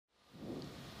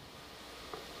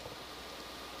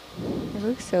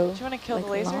looks so. Do you want to kill like,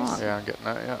 the lasers? long. Yeah, I'm getting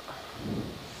that, yeah.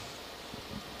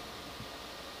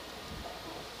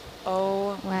 Oh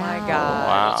Wow. my god.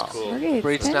 Wow. That's cool. Look at its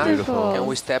Bridge now. tentacles. Can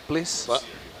we step, please? What?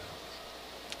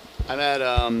 I'm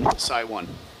at Psi 1.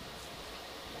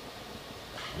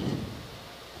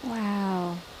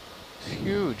 Wow. It's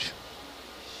huge.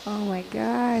 Oh my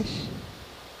gosh.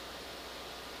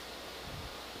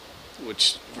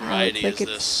 Which Wow, variety it's like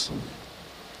is this?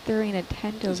 Throwing a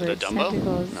tent Is over it a its Dumbo?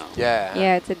 tentacles. No. Yeah.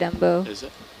 Yeah, it's a Dumbo. Is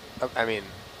it? I mean,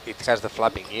 it has the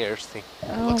flapping ears thing.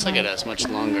 Oh Looks like my it has much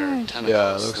longer gosh. tentacles.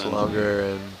 Yeah, it looks than- longer,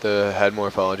 and the head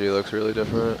morphology looks really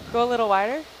different. Go a little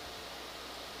wider.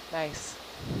 Nice.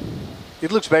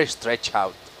 It looks very stretched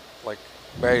out, like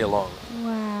very long.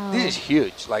 Wow. This is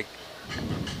huge. Like, That's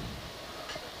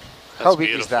how big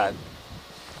is beautiful. that?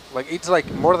 Like, it's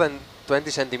like more than 20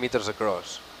 centimeters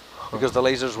across. Because the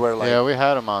lasers were like... Yeah, we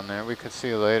had them on there. We could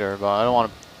see later, but I don't want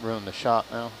to ruin the shot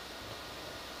now.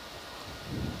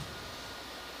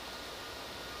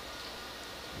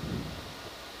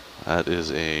 That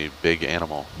is a big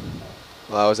animal.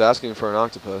 Well, I was asking for an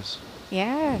octopus.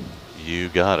 Yeah. You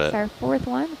got It's it. our 4th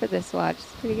one for this watch.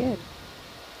 It's pretty good.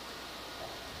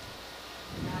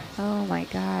 Oh my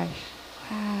gosh.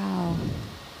 Wow.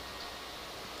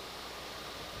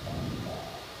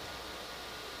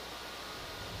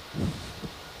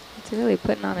 It's really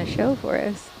putting on a show for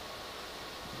us.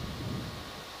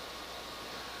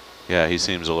 Yeah, he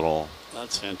seems a little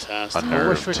That's fantastic. Unnerved. I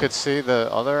wish we could see the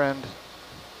other end.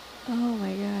 Oh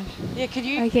my gosh. Yeah, could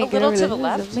you I a can't get little over to this. the This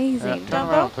left? is amazing. Yeah, turn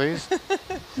Dumbo? around, please.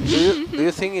 do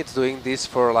you think it's doing this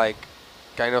for like,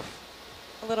 kind of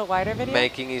A little wider video?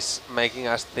 making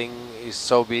us think is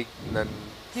so big and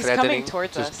He's threatening? coming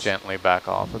towards Just us. gently back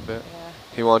off a bit. Yeah.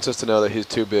 He wants us to know that he's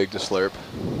too big to slurp.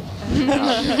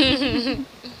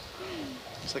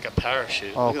 It's like a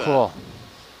parachute. Oh, Look at cool.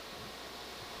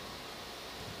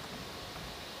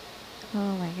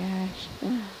 Oh my gosh.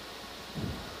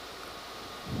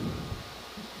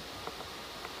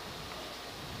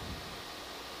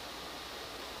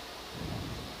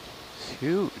 It's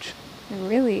huge. It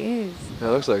really is. It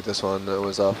looks like this one that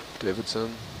was off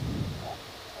Davidson.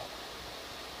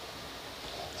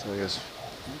 So I guess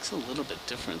that. Looks a little bit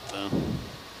different though.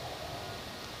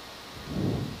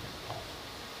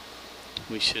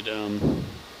 We should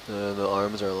the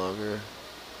arms are longer.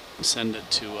 send it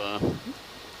to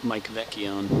Mike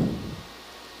Vecchione.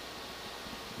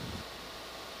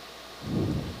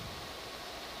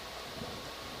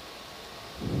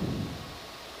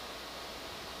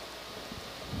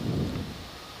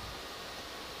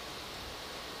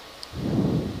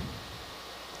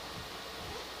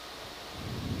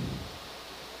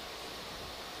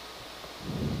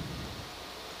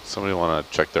 Somebody want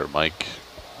to check their mic,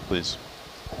 please?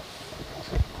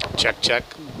 Check, check.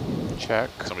 Check.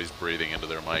 Somebody's breathing into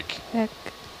their mic. Check.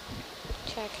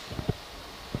 Check.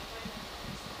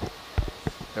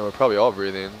 And we're probably all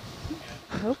breathing.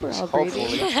 I hope we're all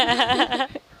Hopefully. breathing.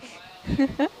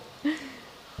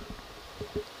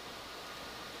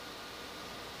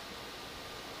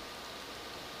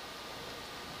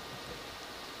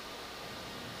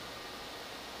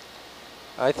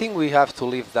 I think we have to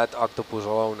leave that octopus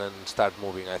alone and start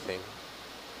moving, I think.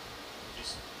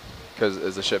 Because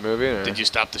is the ship moving? Or? Did you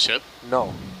stop the ship?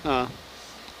 No. We're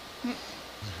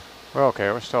okay.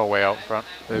 We're still way out front.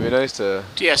 It'd be nice to.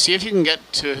 Yeah, see if you can get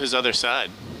to his other side.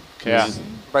 Yeah.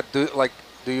 But do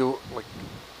you,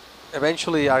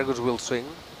 eventually Argus will swing,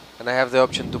 and I have the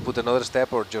option to put another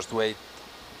step or just wait?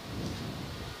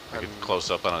 I could close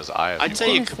up on his eye. If I'd you say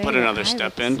want. you could put another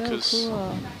step in, so because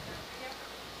cool.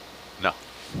 No.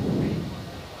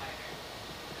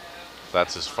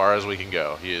 That's as far as we can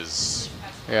go. He is.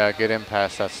 Yeah, get in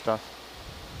past that stuff.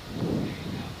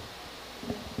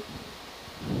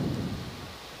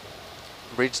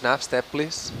 Bridge nav step,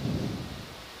 please.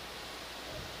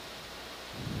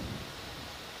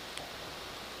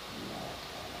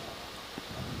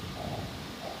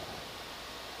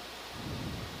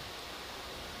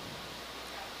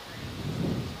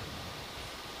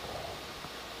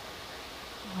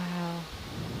 Wow.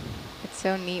 It's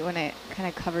so neat when it kind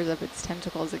of covers up its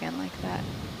tentacles again like that.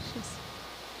 It's just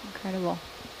incredible.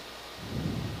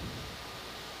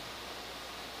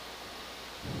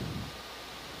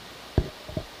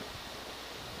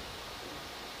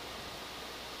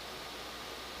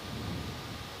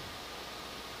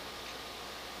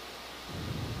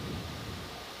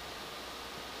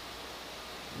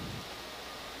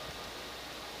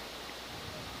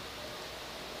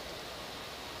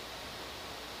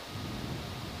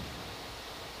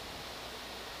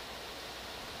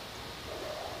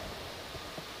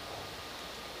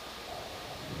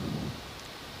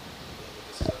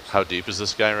 How deep is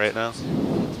this guy right now?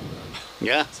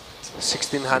 Yeah.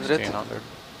 1600. 1600.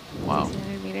 Wow.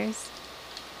 200 meters.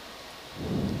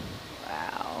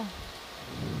 Wow.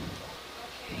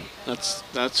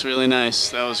 That's really nice.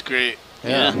 That was great.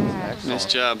 Yeah. Nice Excellent.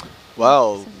 job.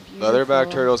 Wow. Some Leatherback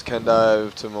beautiful- turtles can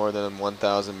dive to more than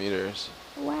 1,000 meters.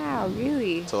 Wow,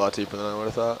 really? It's a lot deeper than I would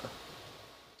have thought.